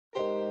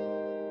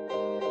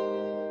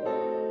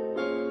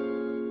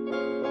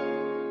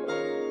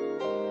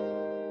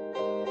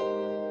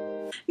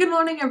Good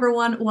morning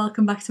everyone,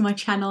 welcome back to my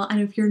channel, and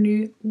if you're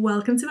new,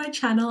 welcome to my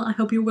channel. I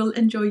hope you will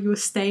enjoy your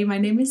stay. My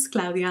name is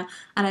Claudia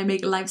and I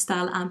make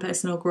lifestyle and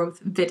personal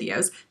growth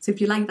videos. So if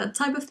you like that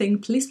type of thing,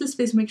 please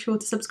make sure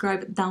to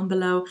subscribe down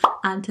below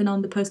and turn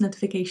on the post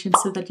notifications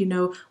so that you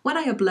know when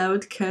I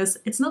upload, because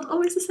it's not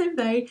always the same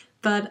day,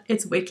 but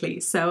it's weekly,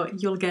 so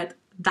you'll get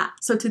that.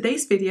 So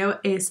today's video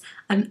is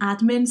an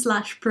admin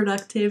 /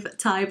 productive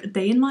type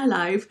day in my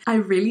life. I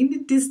really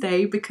need this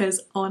day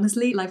because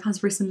honestly, life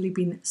has recently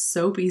been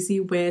so busy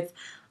with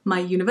my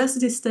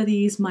university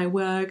studies, my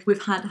work.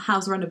 We've had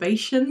house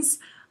renovations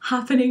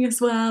happening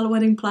as well,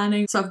 wedding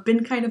planning. So I've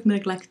been kind of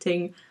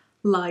neglecting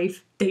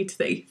life,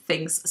 day-to-day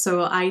things.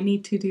 So I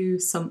need to do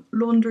some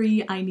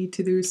laundry, I need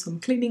to do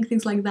some cleaning,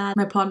 things like that.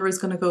 My partner is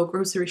gonna go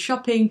grocery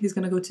shopping, he's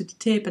gonna go to the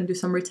tip and do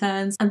some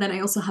returns. And then I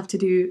also have to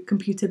do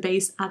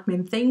computer-based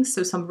admin things,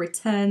 so some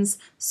returns,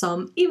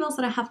 some emails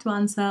that I have to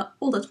answer,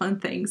 all that fun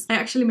things. I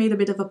actually made a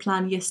bit of a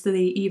plan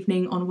yesterday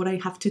evening on what I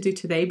have to do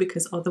today,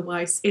 because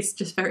otherwise it's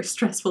just very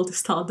stressful to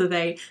start the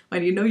day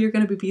when you know you're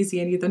gonna be busy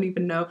and you don't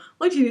even know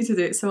what you need to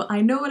do. So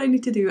I know what I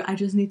need to do, I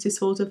just need to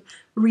sort of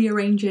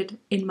rearrange it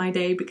in my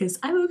day because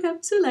I woke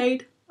up too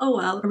late. Oh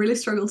well, I really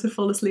struggled to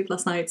fall asleep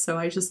last night, so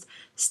I just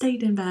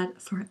stayed in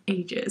bed for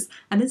ages.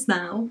 And it's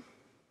now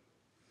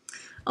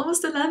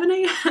almost 11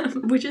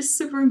 a.m, which is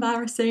super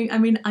embarrassing. I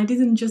mean, I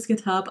didn't just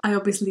get up, I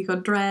obviously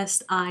got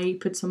dressed, I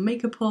put some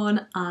makeup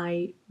on,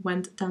 I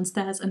went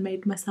downstairs and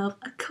made myself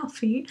a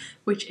coffee,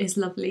 which is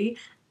lovely,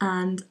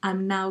 and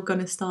I'm now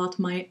gonna start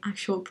my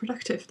actual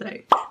productive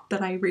day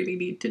that I really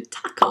need to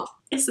tackle.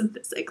 Isn't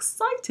this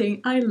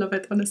exciting? I love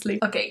it, honestly.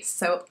 Okay,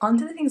 so on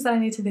to the things that I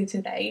need to do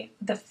today.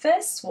 The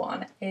first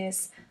one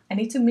is I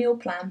need to meal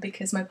plan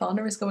because my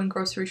partner is going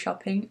grocery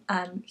shopping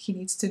and he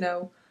needs to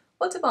know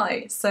what to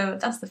buy. So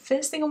that's the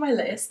first thing on my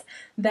list.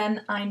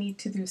 Then I need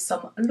to do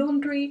some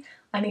laundry.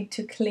 I need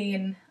to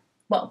clear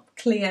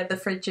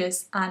the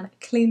fridges and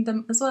clean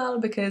them as well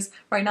because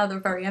right now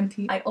they're very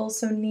empty. I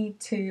also need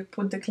to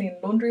put the clean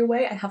laundry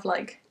away. I have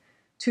like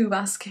 2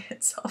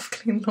 baskets of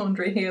clean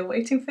laundry here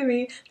waiting for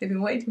me. They've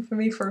been waiting for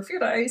me for a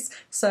few days.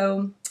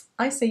 So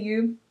I see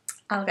you,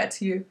 I'll get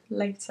to you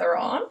later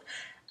on.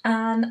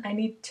 And I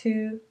need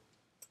to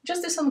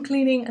just do some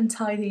cleaning and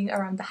tidying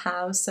around the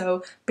house.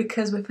 So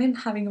because we've been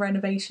having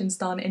renovations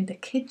done in the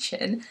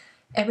kitchen,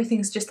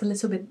 everything's just a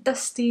little bit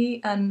dusty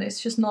and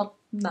it's just not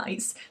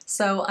nice.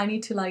 So I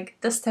need to like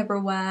dust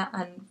everywhere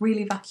and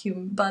really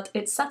vacuum. But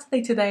it's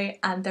Saturday today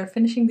and they're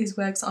finishing these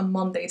works on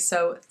Monday,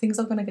 so things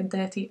are gonna get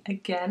dirty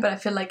again. But I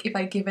feel like if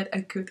I give it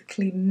a good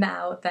clean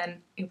now, then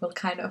it will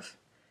kind of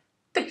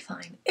be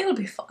fine. It'll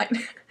be fine.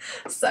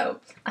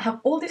 So I have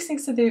all these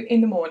things to do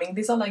in the morning.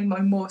 These are like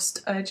my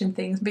most urgent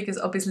things because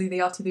obviously they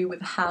are to do with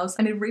the house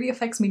and it really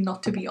affects me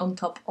not to be on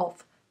top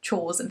of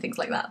chores and things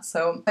like that.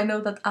 So I know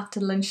that after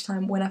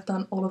lunchtime when I've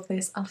done all of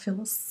this, I'll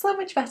feel so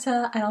much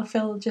better and I'll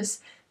feel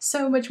just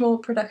so much more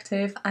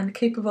productive and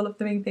capable of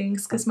doing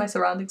things because my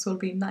surroundings will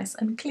be nice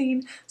and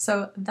clean.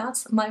 So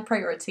that's my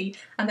priority.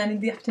 And then in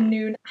the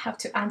afternoon I have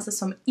to answer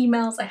some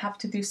emails, I have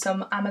to do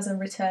some Amazon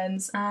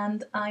returns,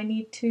 and I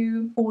need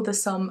to order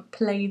some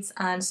plates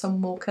and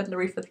some more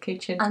cutlery for the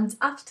kitchen. And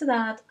after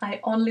that I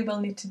only will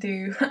need to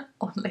do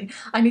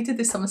I need to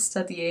do some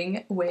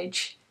studying,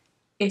 which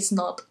it's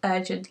not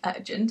urgent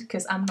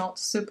because I'm not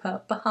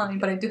super behind,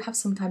 but I do have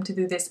some time to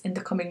do this in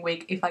the coming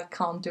week if I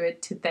can't do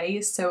it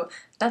today, so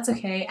that's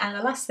okay. And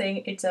the last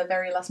thing, it's a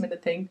very last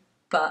minute thing,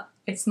 but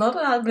it's not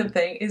an admin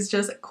thing, it's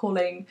just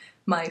calling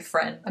my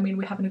friend. I mean,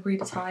 we haven't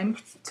agreed a time,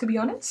 to be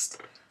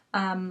honest,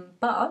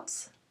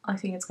 but I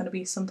think it's gonna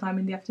be sometime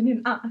in the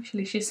afternoon. Ah,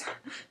 actually she's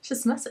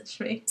just messaged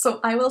me.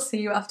 So I will see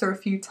you after a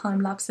few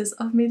time lapses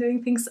of me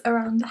doing things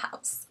around the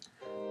house.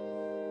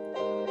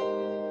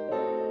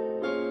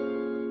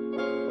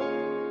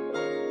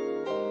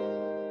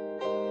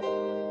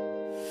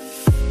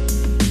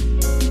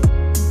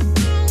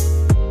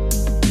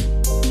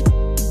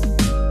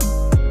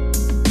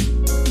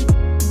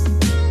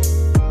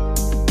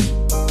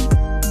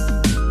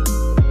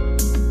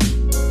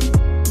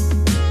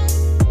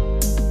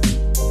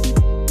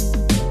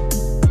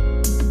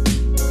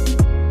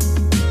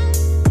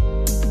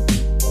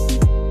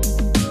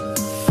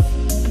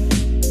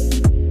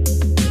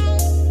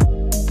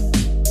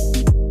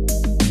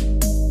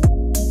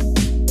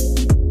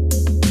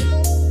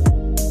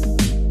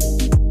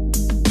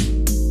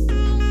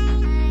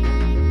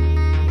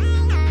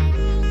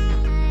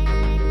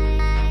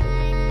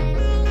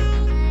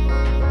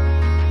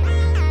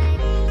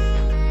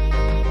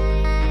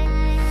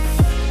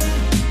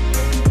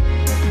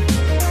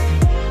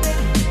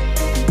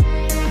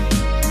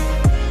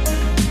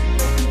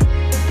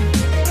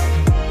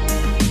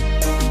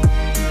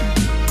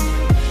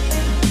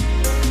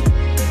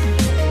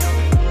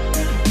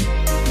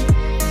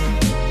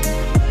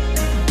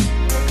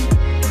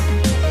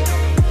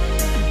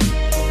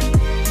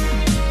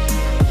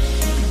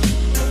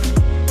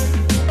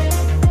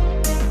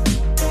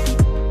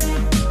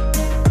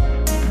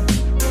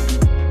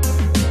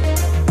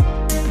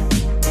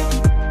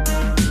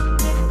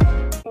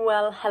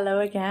 Well, hello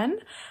again.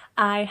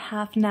 I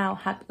have now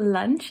had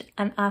lunch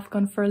and I've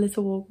gone for a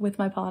little walk with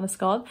my partner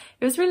Scott.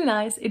 It was really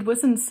nice. It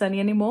wasn't sunny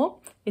anymore.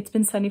 It's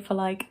been sunny for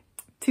like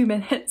 2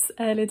 minutes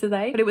earlier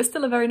today, but it was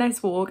still a very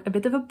nice walk, a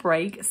bit of a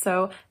break.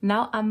 So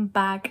now I'm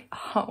back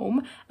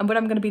home, and what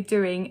I'm going to be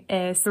doing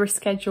is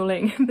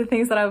rescheduling the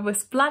things that I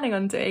was planning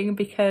on doing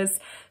because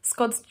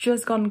Scott's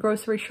just gone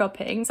grocery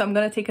shopping. So I'm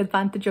going to take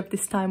advantage of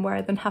this time where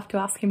I don't have to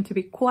ask him to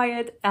be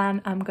quiet,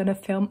 and I'm going to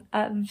film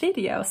a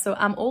video. So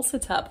I'm all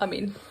set up. I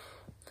mean,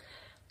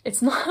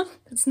 it's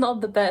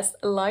not the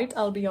best light,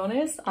 I'll be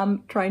honest.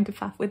 I'm trying to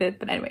faff with it,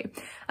 but anyway,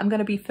 I'm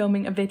gonna be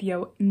filming a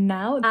video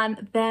now,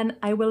 and then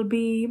I will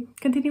be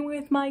continuing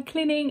with my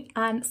cleaning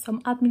and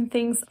some admin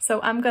things. So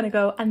I'm gonna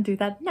go and do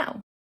that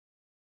now.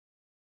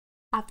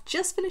 I've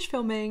just finished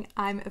filming.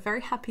 I'm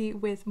very happy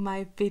with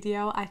my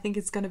video. I think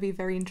it's going to be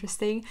very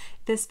interesting.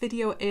 This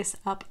video is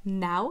up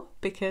now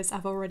because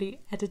I've already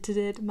edited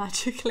it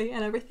magically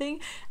and everything,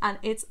 and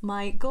it's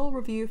my goal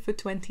review for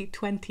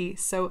 2020.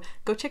 So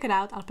go check it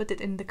out. I'll put it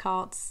in the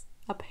cards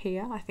up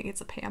here. I think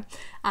it's up here,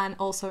 and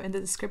also in the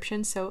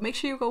description. So make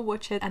sure you go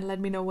watch it and let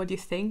me know what you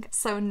think.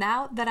 So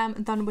now that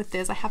I'm done with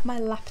this, I have my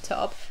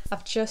laptop.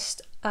 I've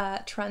just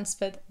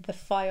transferred the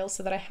file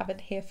so that I have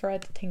it here for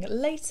editing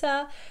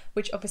later,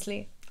 which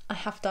obviously I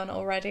have done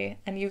already,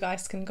 and you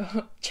guys can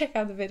go check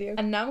out the video.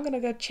 And now I'm gonna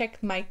go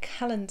check my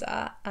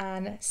calendar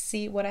and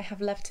see what I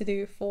have left to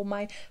do for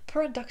my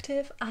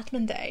productive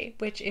admin day,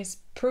 which is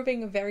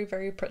proving very,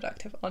 very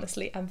productive.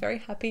 Honestly, I'm very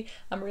happy.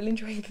 I'm really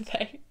enjoying the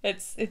day.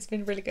 It's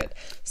been really good.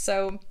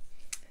 So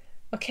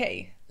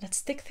okay,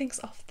 let's tick things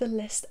off the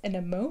list in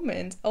a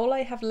moment. All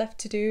I have left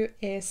to do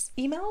is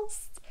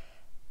emails,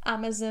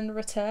 Amazon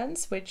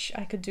returns, which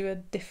I could do a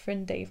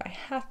different day if I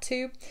had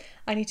to.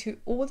 I need to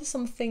order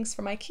some things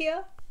from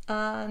IKEA,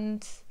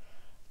 and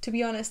to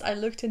be honest, I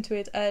looked into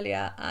it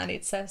earlier and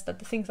it says that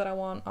the things that I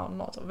want are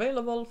not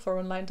available for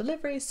online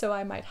delivery, so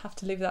I might have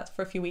to leave that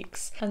for a few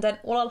weeks. And then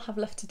all I'll have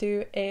left to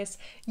do is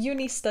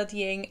uni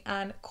studying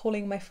and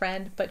calling my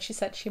friend, but she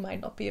said she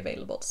might not be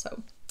available,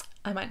 so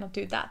I might not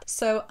do that.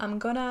 So I'm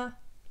gonna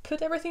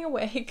put everything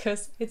away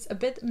because it's a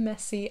bit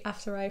messy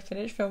after I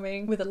finish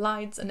filming with the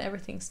lights and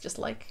everything's just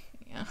like,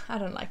 yeah, I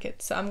don't like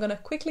it. So I'm gonna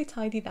quickly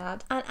tidy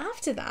that, and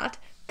after that,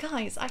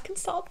 guys, I can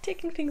start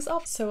taking things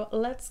off. So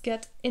let's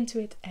get into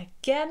it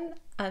again,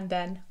 and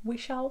then we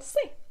shall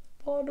see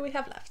what do we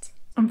have left.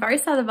 I'm very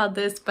sad about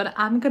this, but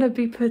I'm gonna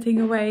be putting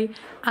away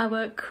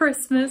our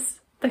Christmas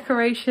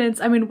decorations.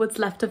 I mean, what's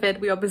left of it.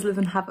 We obviously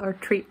don't have our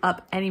tree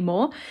up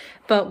anymore,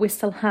 but we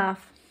still have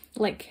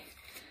like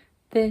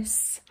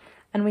this.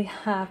 And we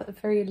have a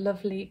very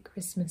lovely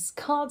Christmas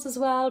cards as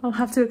well. We'll all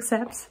have to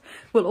accept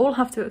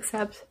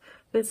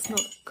that it's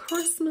not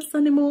Christmas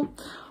anymore.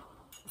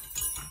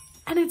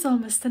 And it's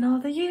almost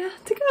another year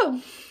to go.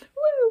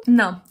 Woo!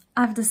 No,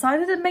 I've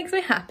decided it makes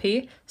me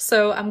happy.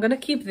 So I'm gonna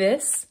keep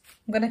this.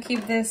 I'm gonna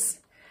keep this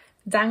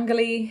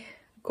dangly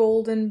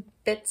golden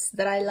bits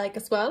that I like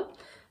as well.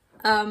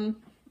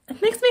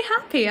 It makes me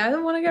happy. I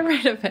don't want to get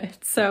rid of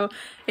it. So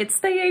it's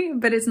staying,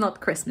 but it's not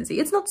Christmassy.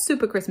 It's not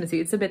super Christmassy.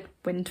 It's a bit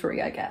wintry,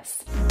 I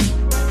guess.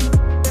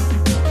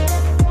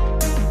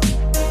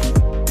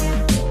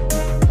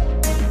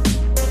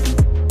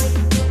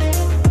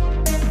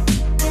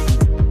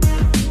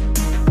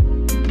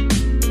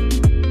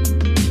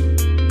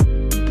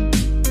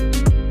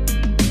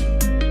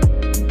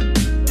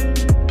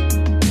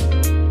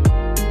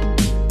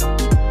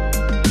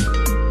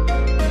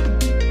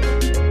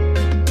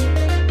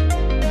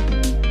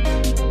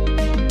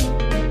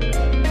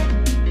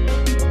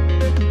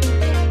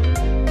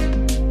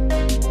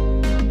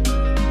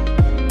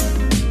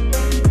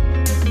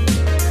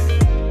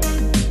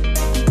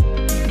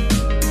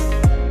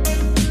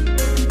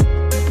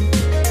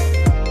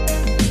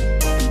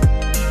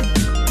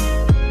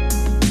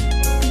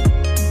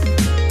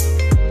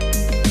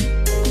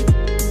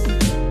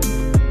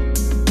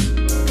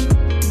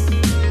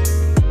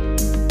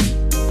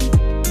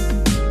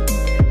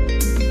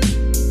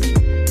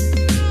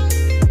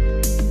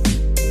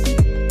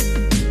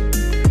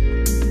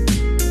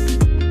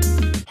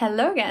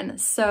 Hello again.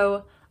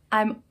 So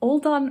I'm all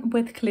done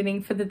with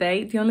cleaning for the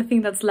day. The only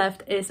thing that's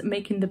left is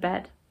making the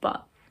bed,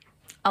 but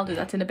I'll do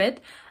that in a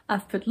bit.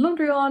 I've put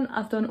laundry on.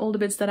 I've done all the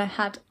bits that I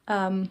had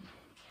kind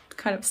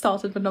of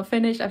started but not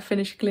finished. I've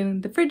finished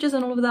cleaning the fridges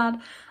and all of that.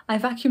 I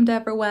vacuumed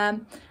everywhere,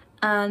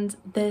 and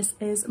this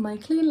is my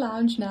clean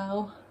lounge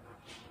now.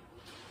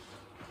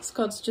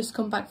 Scott's just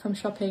come back from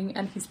shopping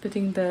and he's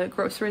putting the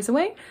groceries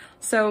away.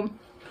 So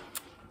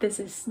this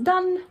is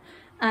done.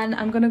 And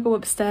I'm gonna go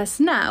upstairs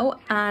now,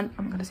 and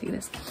I'm gonna see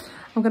this.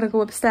 I'm gonna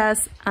go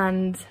upstairs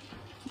and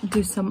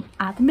do some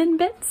admin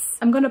bits.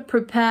 I'm gonna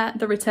prepare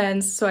the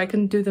returns so I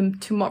can do them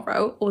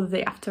tomorrow or the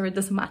day after, it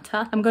doesn't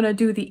matter. I'm gonna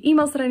do the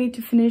emails that I need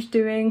to finish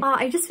doing.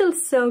 I just feel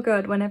so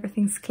good when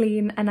everything's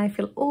clean and I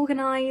feel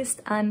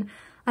organized, and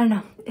I don't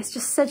know, it's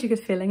just such a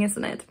good feeling,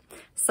 isn't it?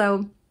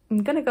 So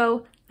I'm gonna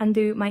go and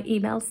do my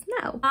emails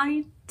now.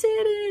 I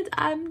did it!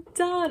 I'm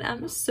done!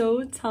 I'm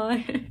so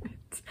tired.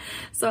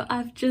 So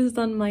I've just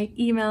done my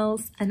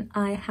emails and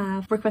I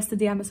have requested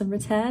the Amazon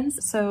returns.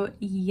 So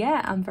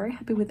yeah, I'm very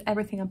happy with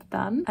everything I've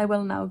done. I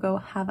will now go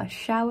have a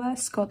shower.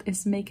 Scott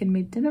is making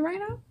me dinner right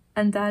now.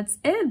 And that's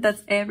it.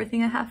 That's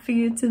everything I have for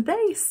you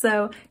today.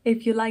 So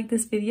if you like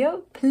this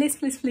video, please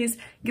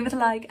give it a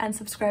like and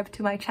subscribe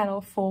to my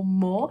channel for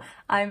more.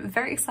 I'm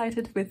very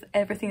excited with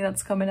everything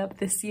that's coming up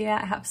this year.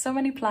 I have so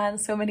many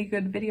plans, so many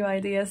good video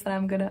ideas that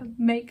I'm gonna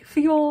make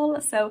for you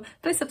all. So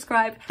please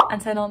subscribe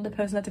and turn on the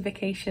post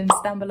notifications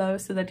down below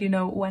so that you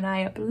know when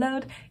I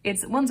upload.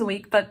 It's once a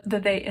week, but the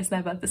day is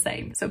never the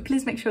same. So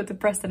please make sure to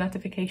press the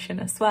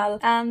notification as well.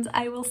 And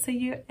I will see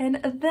you in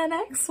the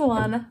next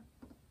one.